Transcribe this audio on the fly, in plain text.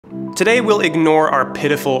Today we'll ignore our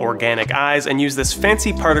pitiful organic eyes and use this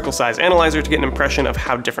fancy particle size analyzer to get an impression of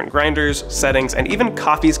how different grinders, settings, and even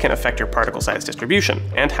coffees can affect your particle size distribution,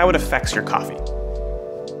 and how it affects your coffee.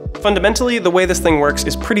 Fundamentally, the way this thing works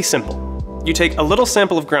is pretty simple. You take a little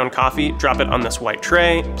sample of ground coffee, drop it on this white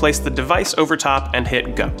tray, place the device over top, and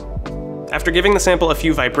hit go. After giving the sample a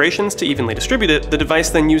few vibrations to evenly distribute it, the device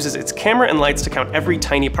then uses its camera and lights to count every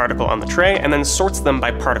tiny particle on the tray and then sorts them by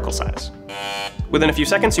particle size. Within a few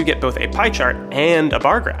seconds, you get both a pie chart and a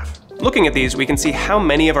bar graph. Looking at these, we can see how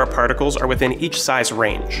many of our particles are within each size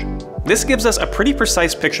range. This gives us a pretty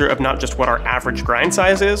precise picture of not just what our average grind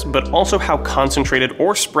size is, but also how concentrated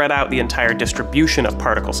or spread out the entire distribution of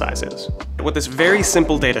particle size is. What this very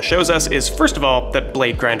simple data shows us is, first of all, that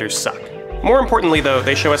blade grinders suck. More importantly though,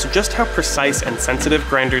 they show us just how precise and sensitive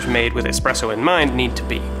grinders made with espresso in mind need to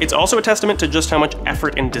be. It's also a testament to just how much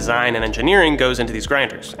effort in design and engineering goes into these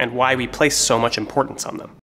grinders, and why we place so much importance on them.